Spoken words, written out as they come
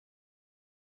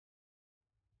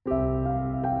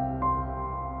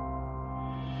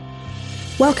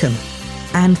Welcome,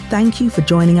 and thank you for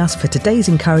joining us for today's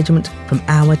encouragement from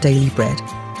Our Daily Bread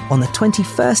on the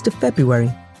 21st of February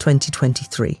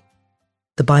 2023.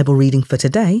 The Bible reading for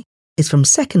today is from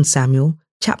 2 Samuel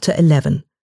chapter 11,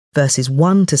 verses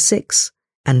 1 to 6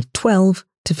 and 12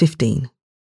 to 15.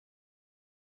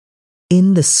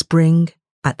 In the spring,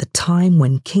 at the time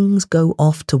when kings go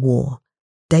off to war,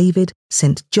 David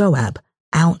sent Joab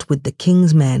out with the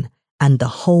king's men and the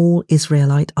whole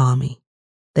Israelite army.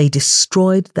 They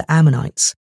destroyed the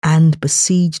Ammonites and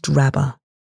besieged Rabbah.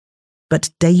 But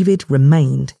David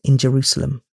remained in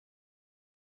Jerusalem.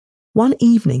 One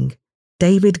evening,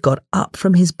 David got up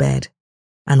from his bed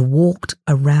and walked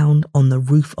around on the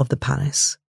roof of the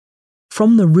palace.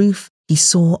 From the roof, he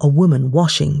saw a woman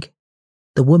washing.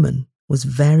 The woman was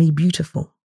very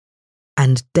beautiful,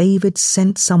 and David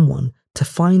sent someone to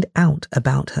find out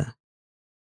about her.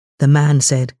 The man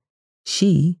said,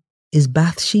 "She is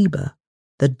Bathsheba,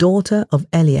 the daughter of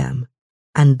Eliam,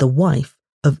 and the wife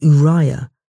of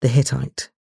Uriah the Hittite."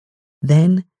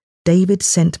 Then David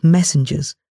sent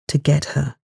messengers to get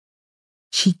her.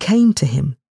 She came to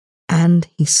him, and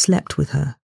he slept with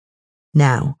her.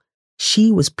 Now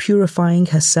she was purifying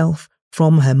herself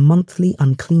from her monthly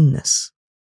uncleanness.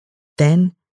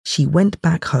 Then she went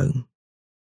back home.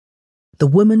 The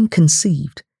woman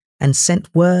conceived and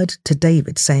sent word to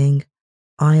David saying,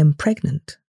 "I am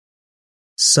pregnant."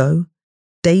 So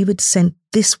David sent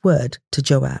this word to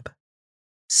Joab,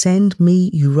 "Send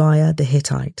me Uriah the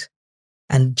Hittite."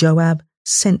 And Joab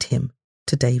sent him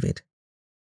to David.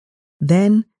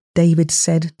 Then David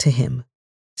said to him,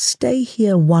 "Stay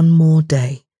here one more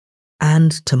day,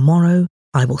 and tomorrow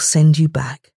I will send you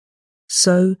back."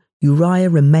 So Uriah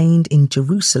remained in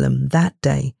Jerusalem that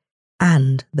day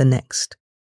and the next.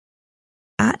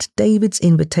 At David's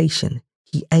invitation,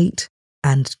 he ate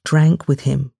and drank with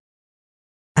him,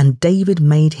 and David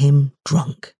made him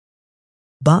drunk.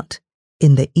 But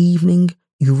in the evening,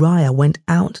 Uriah went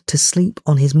out to sleep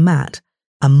on his mat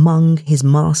among his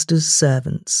master's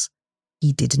servants.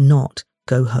 He did not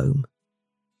go home.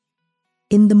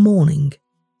 In the morning,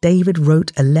 David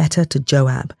wrote a letter to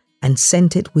Joab and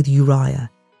sent it with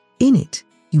Uriah. In it,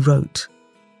 he wrote,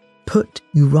 "Put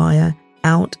Uriah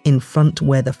out in front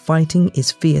where the fighting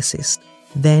is fiercest,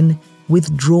 then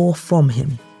withdraw from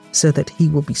him so that he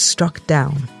will be struck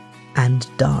down and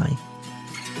die."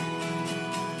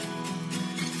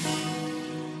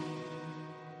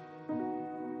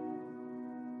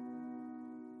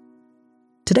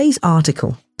 Today's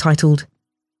article, titled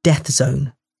Death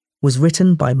Zone, was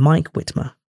written by Mike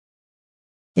Whitmer.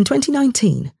 In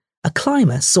 2019, a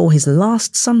climber saw his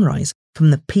last sunrise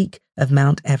from the peak of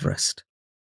Mount Everest.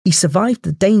 He survived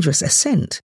the dangerous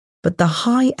ascent, but the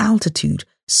high altitude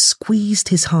squeezed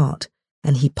his heart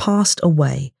and he passed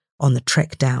away on the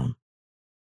trek down.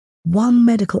 One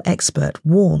medical expert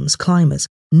warns climbers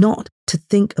not to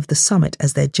think of the summit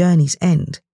as their journey's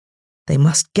end. They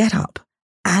must get up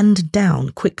and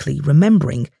down quickly,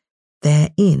 remembering they're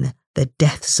in the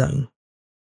death zone.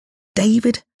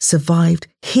 David survived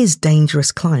his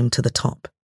dangerous climb to the top.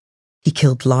 He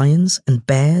killed lions and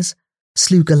bears,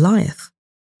 slew Goliath,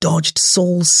 dodged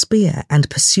Saul's spear and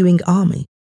pursuing army,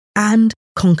 and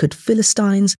conquered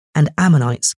Philistines and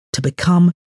Ammonites to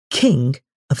become king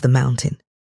of the mountain.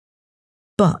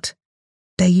 But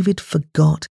David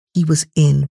forgot he was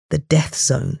in the death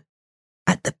zone.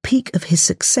 At the peak of his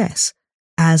success,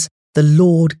 as the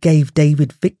Lord gave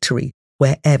David victory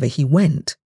wherever he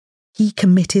went, he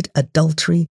committed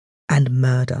adultery and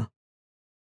murder.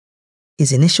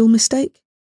 His initial mistake?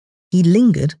 He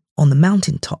lingered on the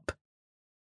mountaintop.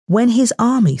 When his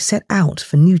army set out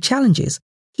for new challenges,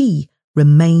 he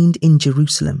remained in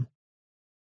Jerusalem.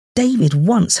 David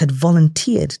once had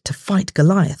volunteered to fight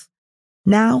Goliath.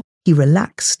 Now he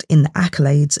relaxed in the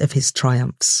accolades of his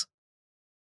triumphs.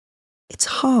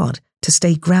 It's hard to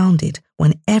stay grounded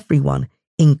when everyone,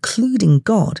 including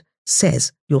God,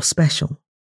 says you're special.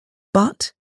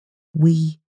 But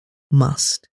we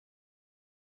must.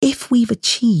 If we've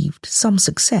achieved some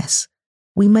success,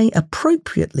 we may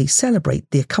appropriately celebrate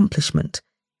the accomplishment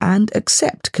and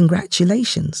accept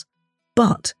congratulations.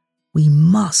 But we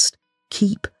must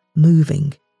keep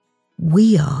moving.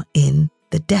 We are in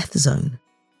the death zone.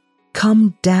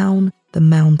 Come down the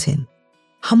mountain.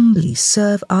 Humbly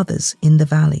serve others in the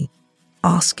valley,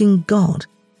 asking God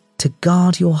to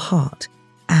guard your heart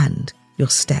and your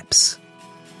steps.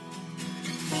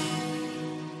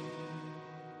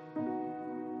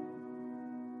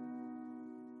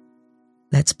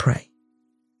 Let's pray.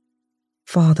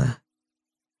 Father,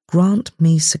 grant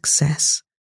me success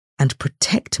and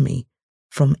protect me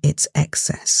from its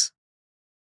excess.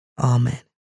 Amen.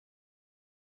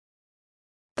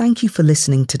 Thank you for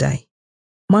listening today.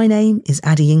 My name is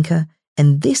Adi Inca,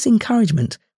 and this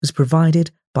encouragement was provided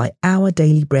by Our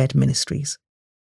Daily Bread Ministries.